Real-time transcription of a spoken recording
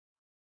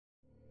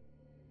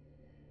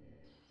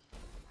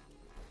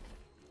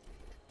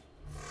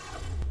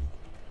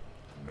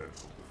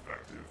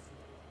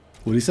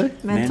What do you say?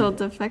 Mental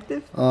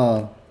defective?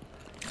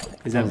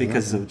 Is that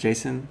because of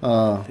Jason?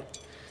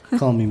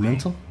 Call me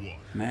mental?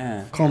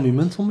 Man. Call me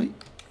mental, mate?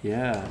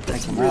 Yeah.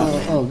 Take him out.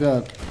 Oh,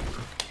 God.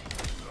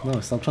 No,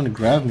 stop trying to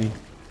grab me.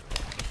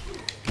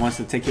 He wants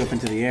to take you up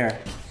into the air.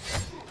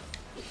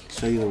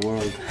 Show you the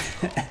world.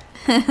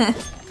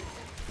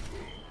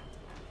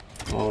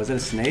 Oh, is that a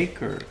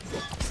snake or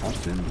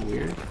something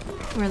weird?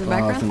 Where in the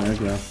background? It's an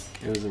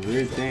aircraft. It was a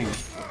weird thing.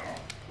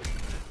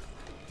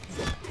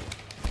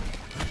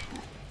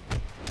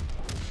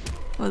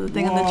 Oh, the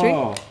thing on the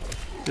tree?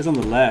 It's on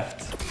the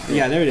left.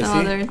 Yeah, there it is. Oh,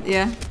 see? there.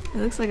 Yeah. It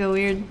looks like a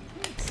weird.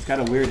 It's got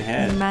a weird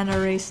head. Manta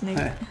ray snake.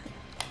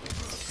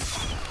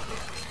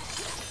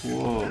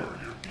 Whoa.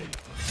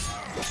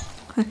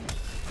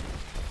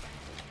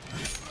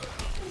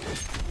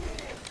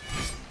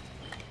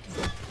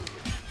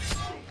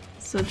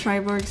 So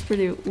Triborg's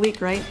pretty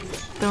weak, right?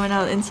 Throwing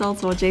out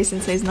insults while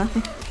Jason says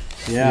nothing.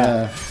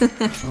 Yeah.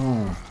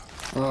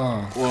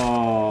 Oh.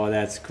 Whoa,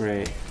 that's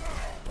great.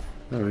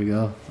 There we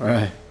go.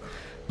 Alright.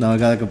 Now I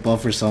got like a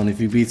buffer zone. If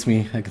he beats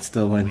me, I can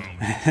still win.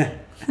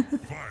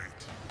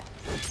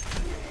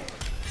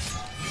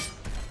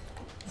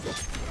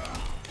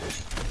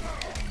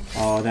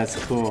 Oh, that's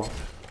cool.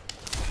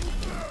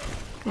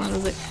 Come on,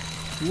 was it?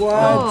 What?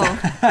 Oh,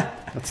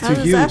 That's how too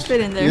does huge. that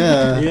fit in there?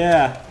 Yeah.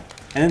 Yeah.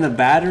 And then the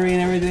battery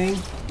and everything.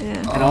 Yeah.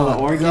 And all the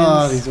organs.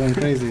 God, he's going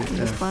crazy. And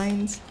the Yeah.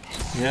 spines.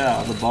 Yeah,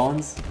 all the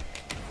bones.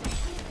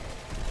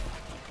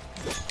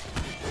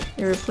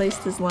 They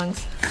replaced his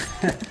lungs.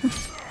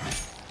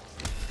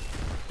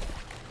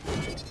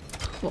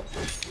 Well,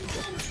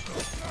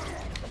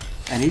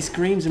 And he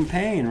screams in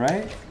pain,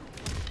 right?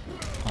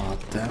 Oh,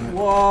 damn it.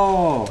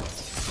 Whoa.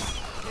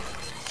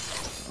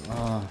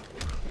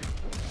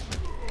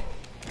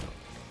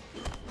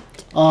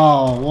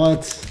 Oh,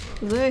 what?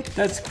 Zay,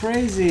 That's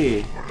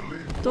crazy.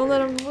 don't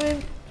let him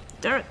win.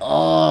 Darn it.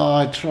 Oh,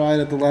 I tried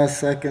at the last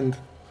second.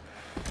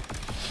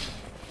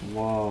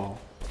 Whoa.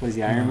 Was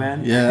he Iron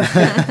Man? Yeah.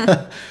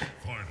 Final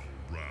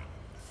round.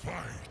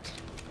 Fight.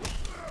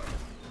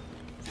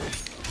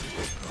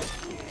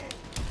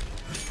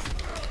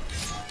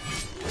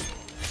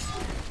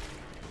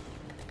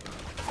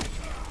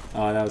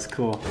 Oh, that was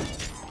cool.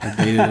 I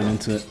baited him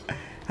into it.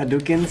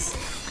 Hadoukens?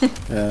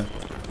 Yeah.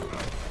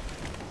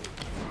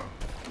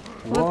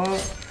 What?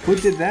 Who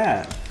did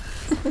that?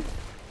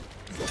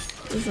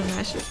 This is a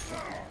mashup.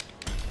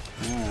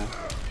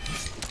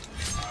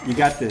 You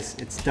got this.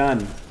 It's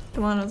done.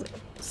 Come on, Jose.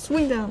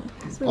 Swing down.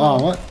 Swing Oh,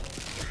 down. what?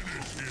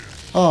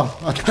 Oh,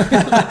 I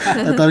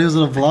thought he was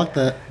gonna block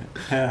that.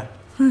 Yeah.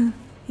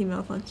 He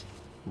malpunched.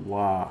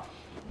 Wow.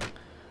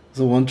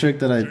 So one trick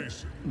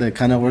that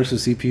kind of works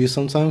with CPU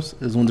sometimes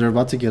is when they're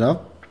about to get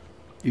up,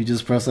 you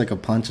just press like a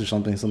punch or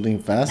something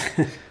fast,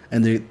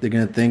 and they're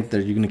gonna think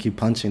that you're gonna keep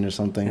punching or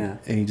something, Yeah.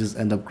 and you just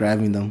end up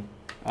grabbing them,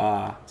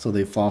 Ah, so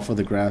they fall for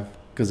the grab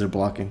because they're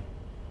blocking.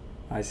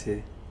 I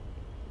see.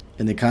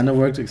 And it kind of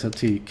worked, except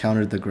he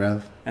countered the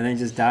grab. And then he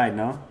just died,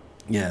 no?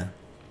 Yeah,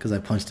 because I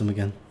punched him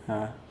again.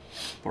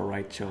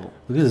 Borracho.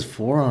 Look at his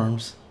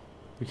forearms,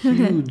 they're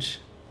huge.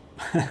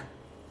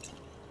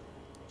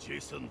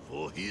 Jason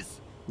Voorhees.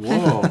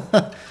 Whoa.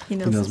 He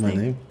knows, He knows his my name.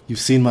 name. You've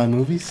seen my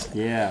movies?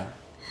 Yeah.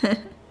 Round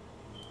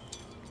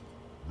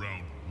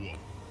one.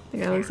 The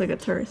guy looks like a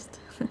tourist.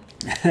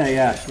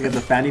 Yeah. You got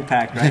the fanny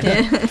pack, right?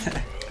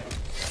 Yeah.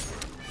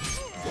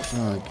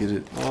 Oh, get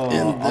it.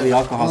 Oh, all the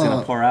alcohol's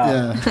gonna pour out.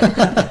 Yeah.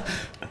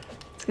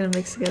 It's gonna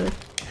mix together.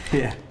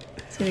 Yeah.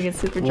 It's gonna get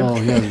super Whoa, drunk.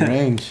 he has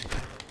range.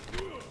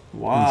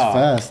 Wow. He's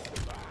fast.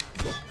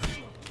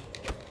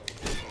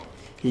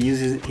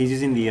 He's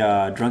using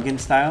the drunken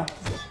style.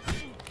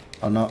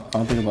 I'm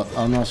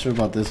not sure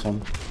about this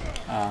one.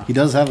 He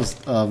does have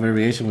a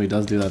variation where he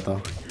does do that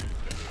though.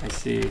 I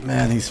see.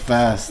 Man, he's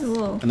fast.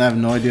 Whoa. And I have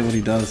no idea what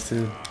he does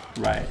too.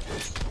 Right.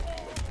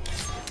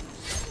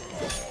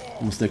 I'm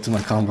gonna stick to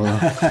my combo.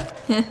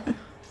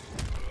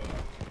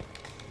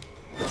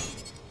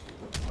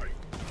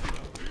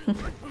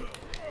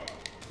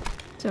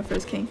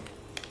 Jeffrey's king.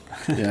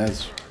 Yeah,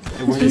 it's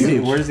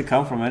Where does it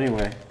come from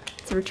anyway?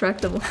 It's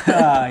retractable.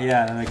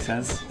 Yeah, that makes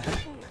sense.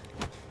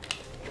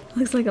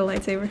 Looks like a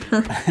lightsaber.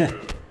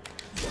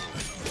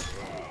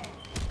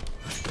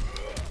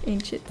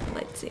 Ancient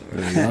lightsaber.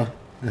 there you go.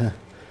 Yeah.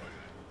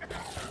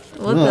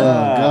 What Oh the?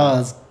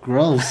 god, it's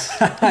gross.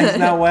 He's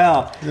not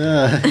well.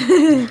 Yeah.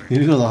 You need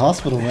to go to the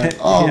hospital, man.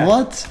 Oh, Yeah.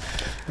 what?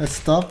 That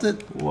stopped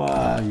it?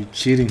 Wow. You're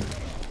cheating.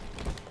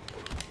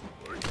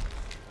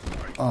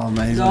 Oh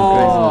man, he's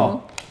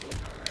No.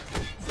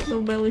 going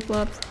No belly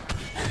flops.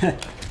 crazy.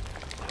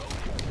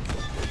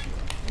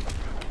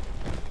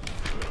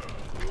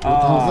 What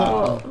the hell's that?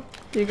 Whoa.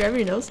 Did you grab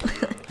your nose?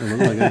 It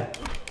looked like it.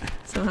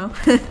 Somehow.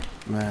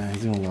 Man,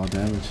 he's doing a lot of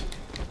damage.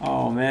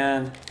 Oh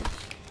man.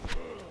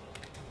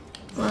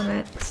 Come on,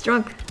 man. It's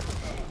drunk.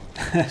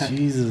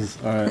 Jesus.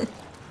 Alright.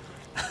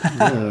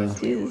 Yeah.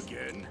 Jesus.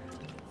 Again.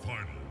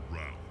 Final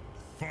round.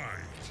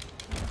 Fight.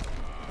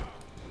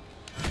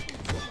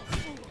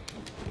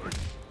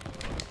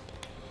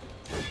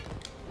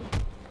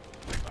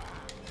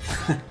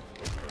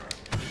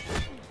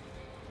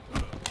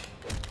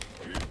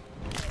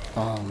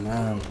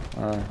 man.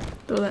 Alright.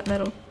 Throw that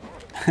metal.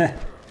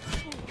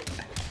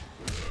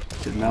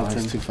 Just Oh, melting.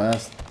 it's too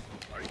fast.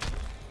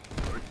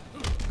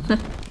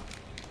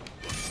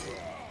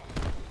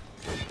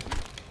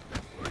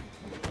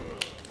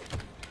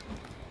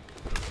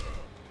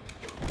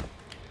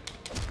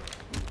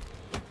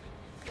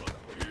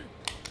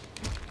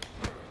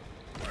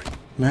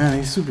 Man,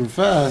 he's super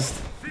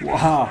fast.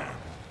 Wow.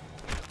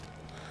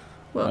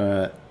 Well,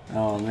 Alright,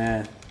 Oh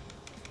man.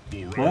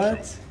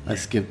 What? I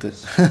skipped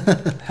it.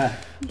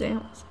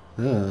 damn.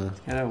 Ugh,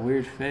 Got a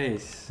weird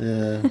face.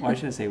 yeah, Why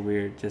should I say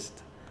weird?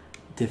 Just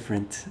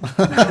different. Oh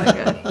my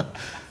god.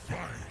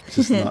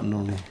 just not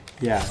normal.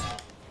 Yeah.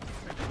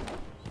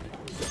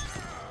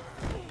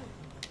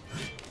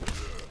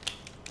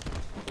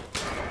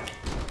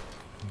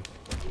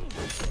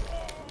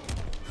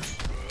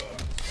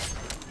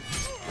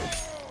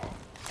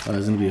 Oh,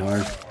 it's gonna be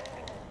hard.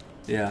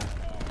 Yeah.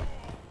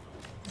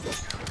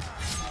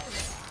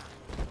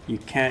 You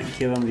can't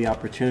give him the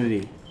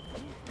opportunity.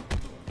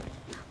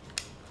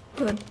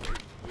 Good.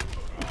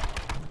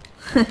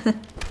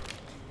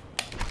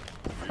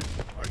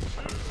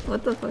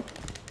 What the fuck?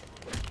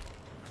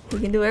 We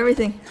can do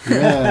everything.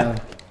 Yeah.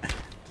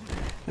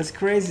 That's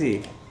crazy.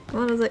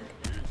 What was it?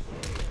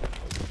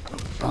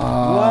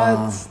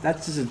 What?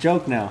 That's just a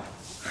joke now.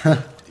 Did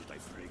I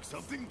break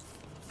something?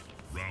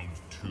 Round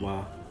 2.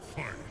 Wow.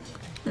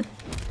 Fight.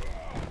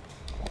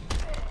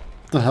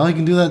 The hell, you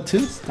can do that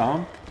too?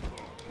 Stomp.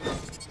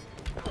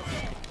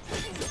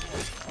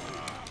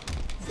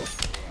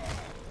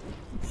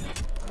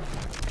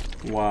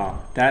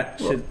 Wow. That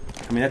should.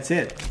 I mean, that's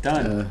it.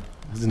 Done. Yeah,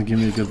 he's gonna give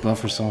me a good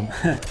buff or something.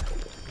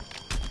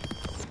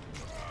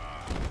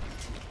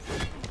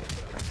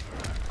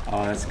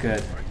 Oh, that's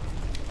good.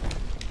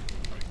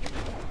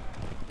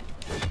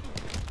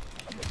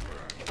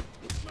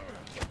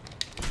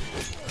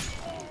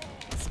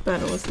 This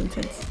battle was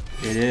intense.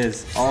 It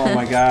is. Oh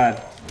my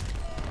god.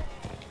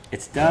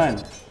 It's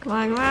done. Come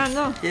on,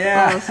 no.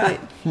 Yeah. Oh, sweet.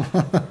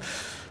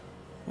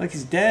 Look,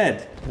 he's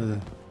dead.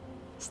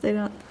 Stay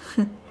down.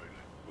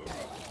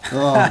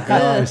 Oh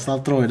god,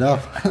 stop throwing up.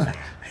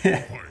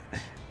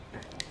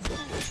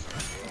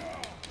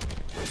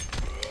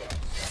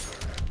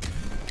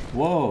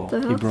 Whoa.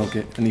 The He hell? broke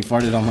it and he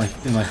farted on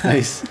in my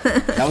face.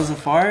 That was a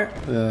fart?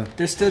 Yeah,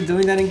 They're still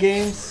doing that in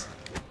games?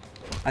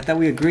 I thought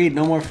we agreed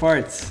no more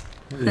farts.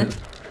 yeah.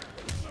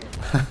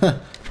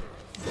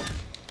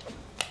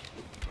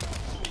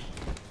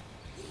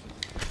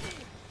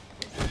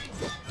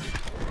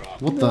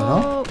 What the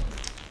hell? Whoa.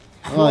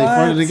 Oh, he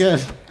farted What? again.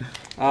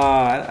 Oh,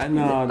 I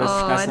know. That's,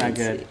 Oh, that's I not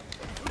didn't good.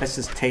 That's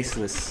just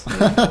tasteless.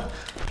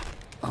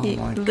 Oh He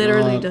my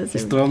literally god. does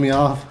He's it. throwing me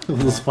off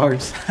with his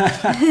farts.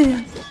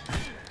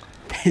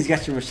 He's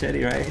got your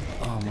machete, right?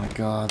 Oh my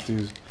god,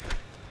 dude.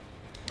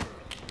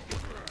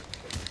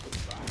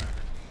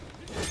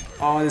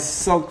 Oh, this is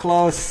so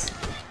close.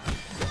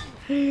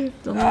 Don't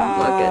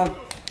block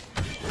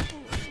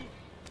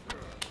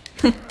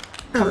it.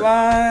 Come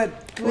on.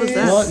 What was please.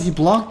 that? What? He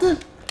blocked it?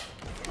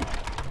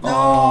 No.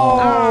 Oh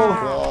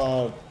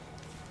god.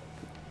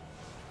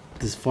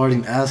 This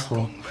farting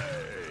asshole.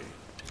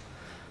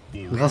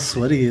 Look how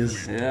sweaty he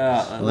is.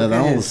 Yeah. Oh, Look that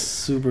at one was his,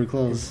 super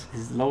close.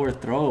 his lower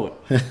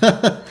throat.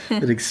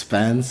 It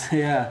expands.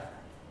 Yeah.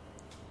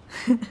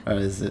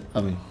 Alright, is it?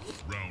 I mean,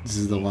 this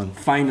is the one.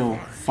 Final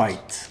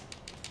fight.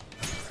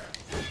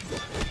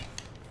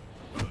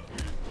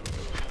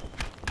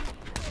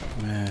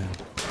 Man.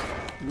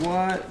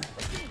 What?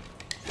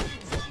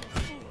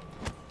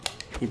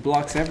 He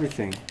blocks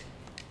everything.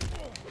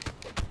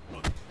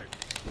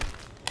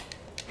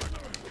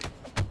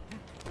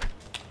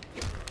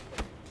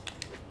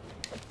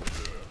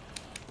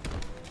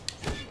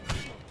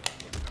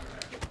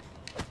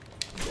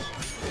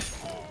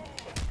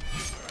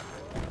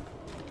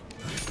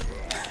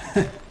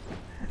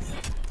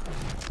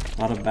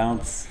 A lot of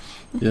bounce.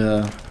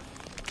 Yeah.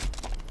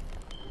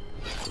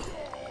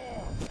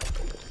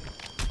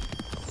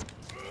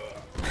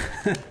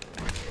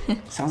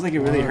 Sounds like it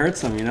really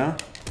hurts him, you know?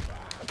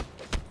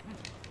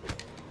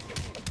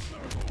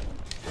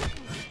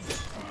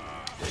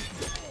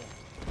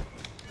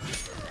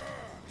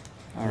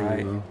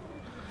 Alright.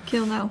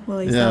 Kill now while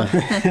he's Yeah.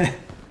 down.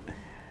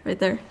 Right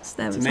there.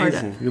 Stab It's his heart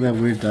out. amazing. Look at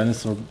that weird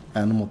dinosaur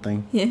animal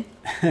thing. Yeah.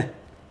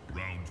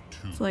 Round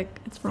 2. It's like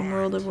it's from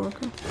World of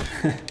Warcraft.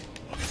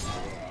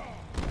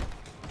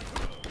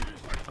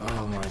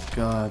 Oh my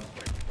god.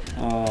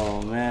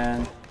 Oh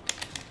man.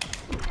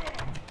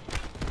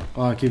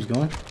 Oh, it keeps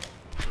going?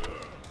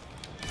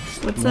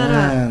 What's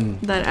Man.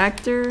 that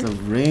actor The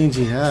range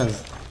he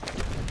has.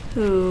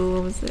 who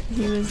what was it?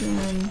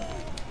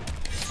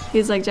 He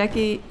was like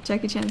Jackie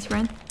Chan's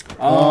friend.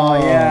 Oh,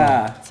 Oh.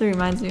 yeah. So it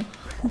reminds me.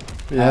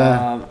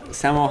 Yeah.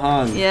 Sammo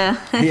Hung. Yeah.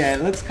 Yeah,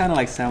 it looks kind of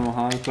like Sammo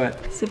Hung,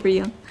 but Super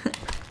young.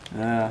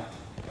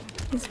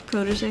 His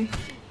protege.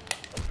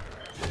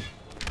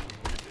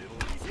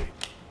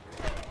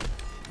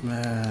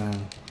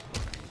 Man.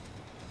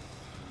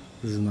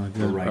 This is not the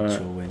good. right Alright.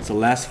 shall win. So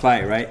last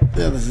fight, right?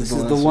 Yeah, this is This the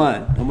is the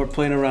last one. No more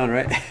playing around,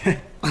 right?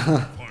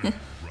 Final round.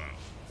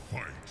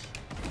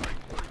 Fight.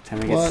 Time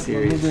to get What? My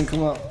serious. move didn't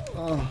come out.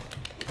 Oh.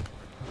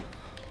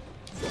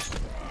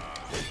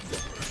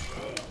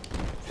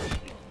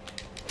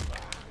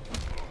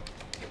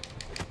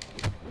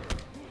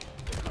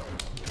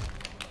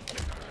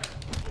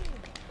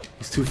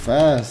 He's too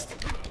fast.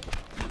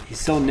 He's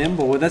so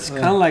nimble. Well, that's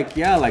kind of like,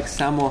 yeah, like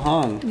Sammo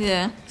Hung.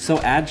 Yeah. So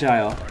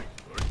agile.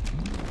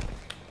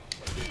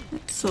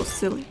 It's so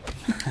silly.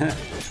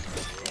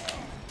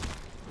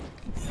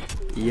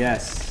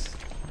 Yes.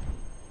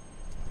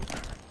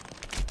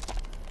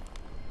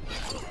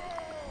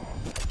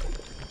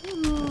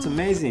 That's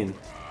amazing.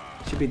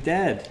 Should be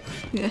dead.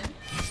 Yeah.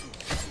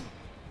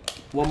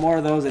 One more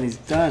of those and he's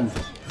done.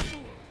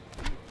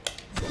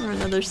 Or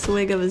another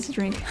swig of his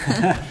drink.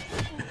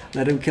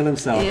 Let him kill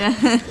himself.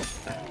 Yeah.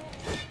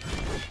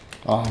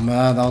 Oh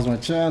man, that was my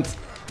chance.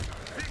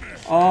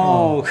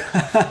 Oh.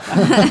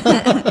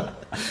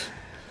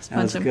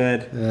 That was him.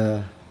 good.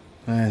 Yeah.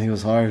 Man, he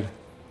was hard.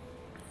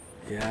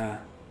 Yeah.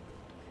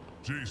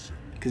 Jason.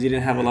 Because you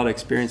didn't have a lot of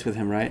experience with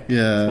him, right?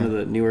 Yeah. He's one of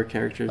the newer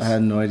characters. I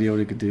had no idea what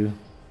he could do.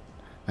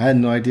 I had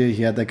no idea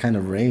he had that kind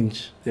of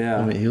range. Yeah.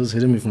 I mean, he was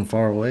hitting me from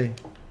far away.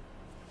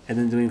 And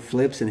then doing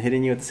flips and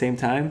hitting you at the same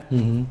time.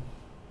 Mm-hmm.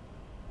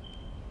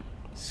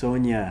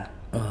 Sonya,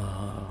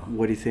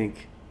 what do you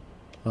think?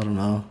 I don't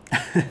know.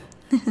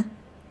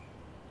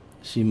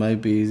 She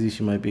might be easy,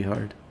 she might be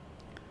hard.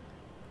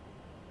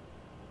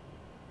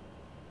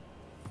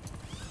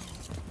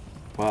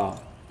 Wow.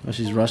 Oh,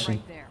 she's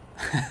rushing.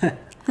 Right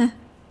there.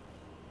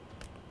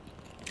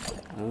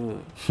 Oh.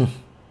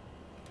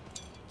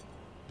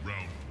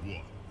 Round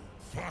one.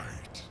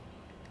 Fight.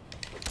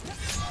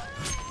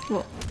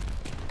 Whoa.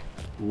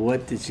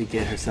 What did she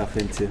get herself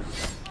into?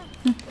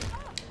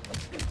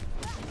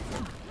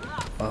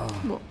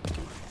 Whoa.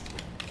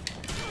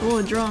 Oh,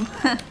 a drone.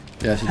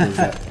 Yeah, she does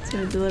that. It's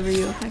gonna deliver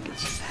you a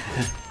package.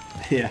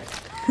 Yeah.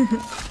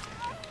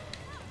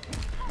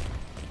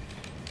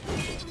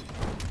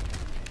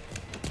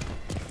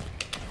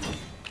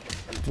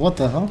 What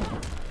the hell?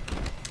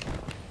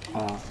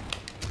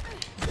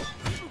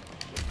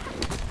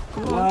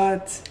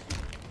 What?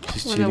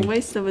 She's What cheating. a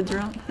waste of a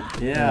drone.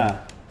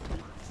 Yeah.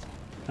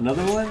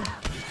 Another one?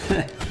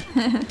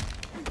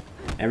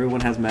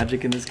 Everyone has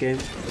magic in this game?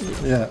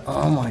 Yeah.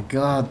 Oh my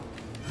god.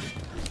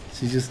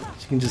 She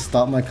can just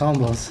stop my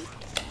combos.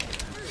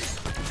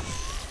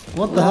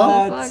 What the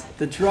hell? What? Fuck.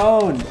 The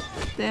drone!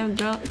 Damn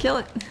drone. Kill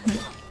it.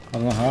 I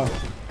don't know how.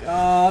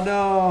 Oh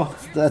no!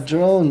 It's that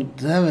drone.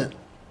 Damn it.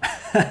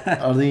 I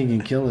don't think you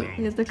can kill it.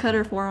 He has to cut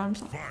her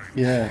forearms.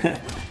 Yeah.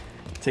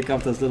 Take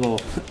off those little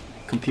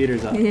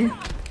computers off. Yeah.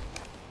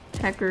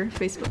 Hacker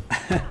Facebook.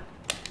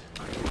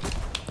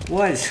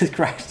 What? It just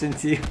crashed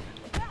into you.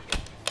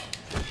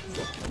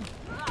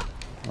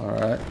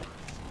 Alright.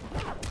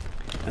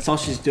 That's all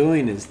she's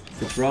doing is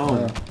the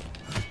drone.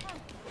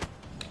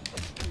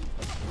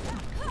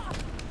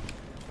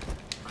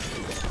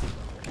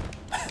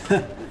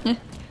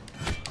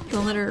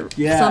 Don't let her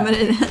Yeah. summon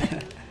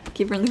it.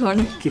 Keep her in the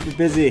corner. Keep her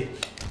busy.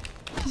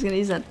 She's gonna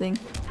use that thing.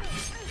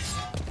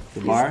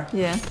 The bar?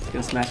 Yeah. It's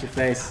gonna smash your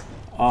face.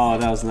 Oh,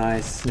 that was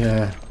nice.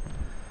 Yeah.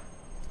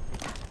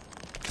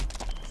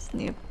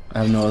 Snap. I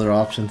have no other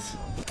options.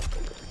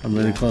 I'm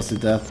really close to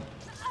death.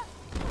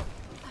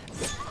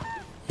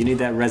 You need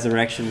that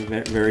resurrection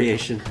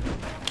variation.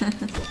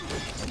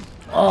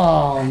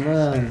 Oh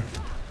man.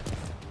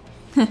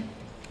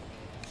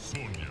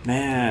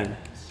 Man,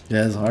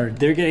 Yeah, it's hard.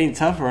 they're getting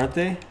tougher, aren't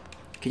they?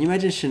 Can you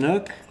imagine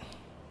Chinook?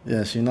 Yeah,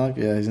 Shinnok,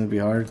 yeah, he's gonna be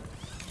hard.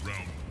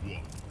 Round one.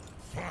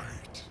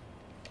 Fight.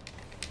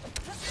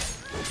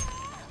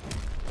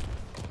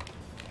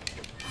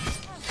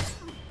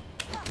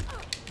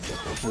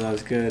 Oh, that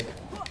was good.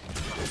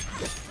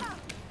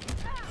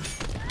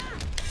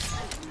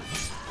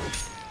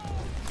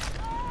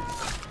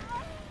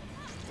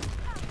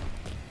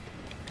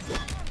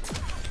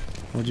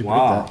 What'd you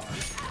Wow. break that?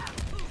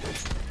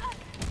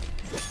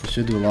 It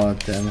should do a lot of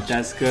damage.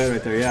 That's good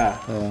right there,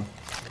 yeah.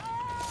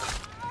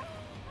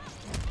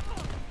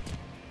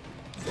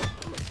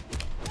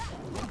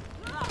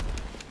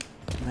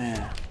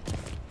 Man.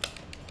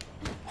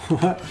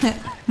 What?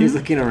 He's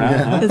looking around,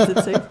 Yeah. huh? Is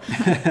it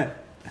safe?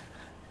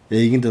 Yeah,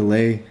 you can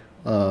delay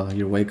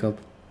your wake up.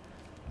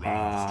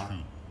 Ah. Two.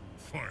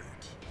 Fight.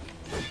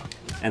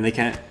 And they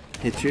can't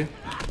hit you?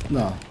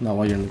 No, not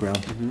while you're on the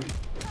ground.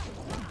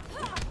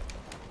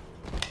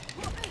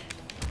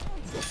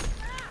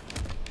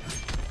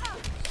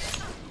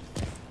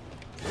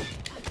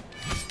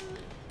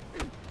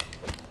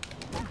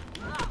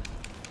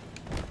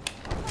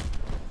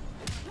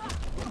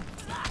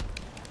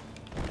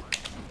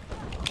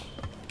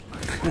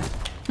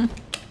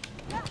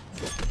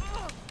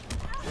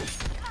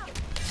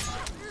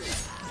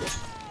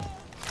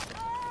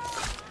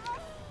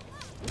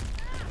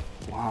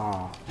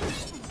 Wow.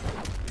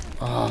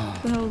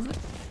 What the hell is it?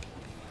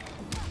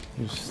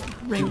 There's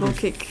Rainbow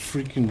kick.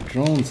 freaking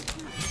drones.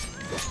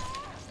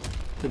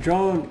 The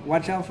drone,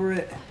 watch out for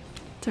it.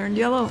 Turned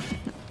yellow.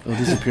 It'll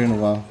disappear in a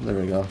while. There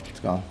we go. It's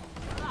gone.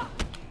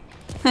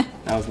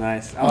 That was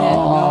nice. Oh,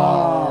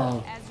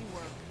 Oh, As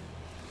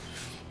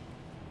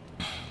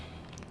you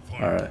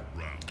Alright.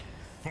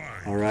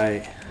 All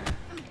right.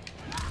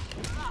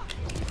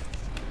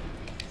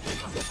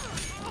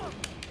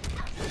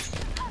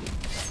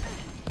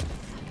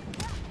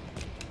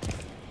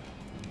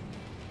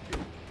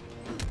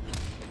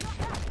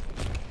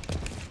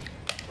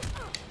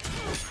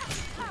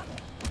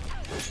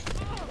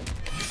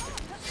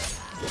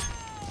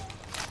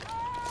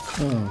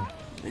 Oh.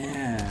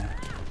 Yeah.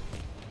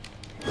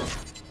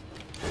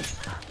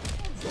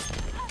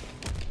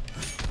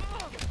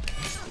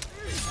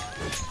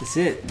 That's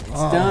it. It's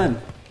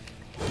done.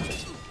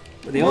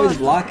 But they always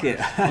block it.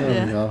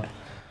 There we go.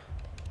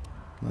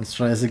 Let's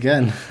try this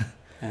again.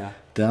 Yeah.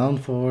 Down,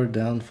 forward,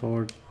 down,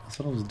 forward. That's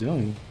what I was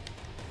doing.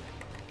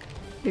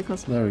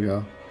 Because There we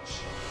go.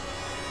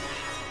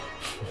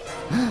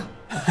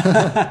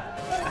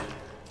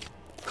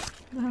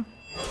 no.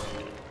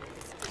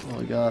 Oh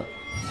my god.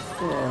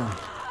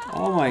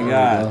 Oh my There we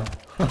god.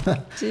 go.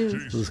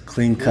 Jeez. Those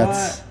clean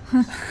cuts.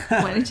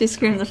 Why didn't you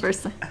scream the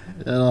first time?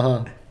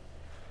 Yeah,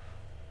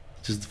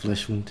 just the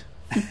flesh wound.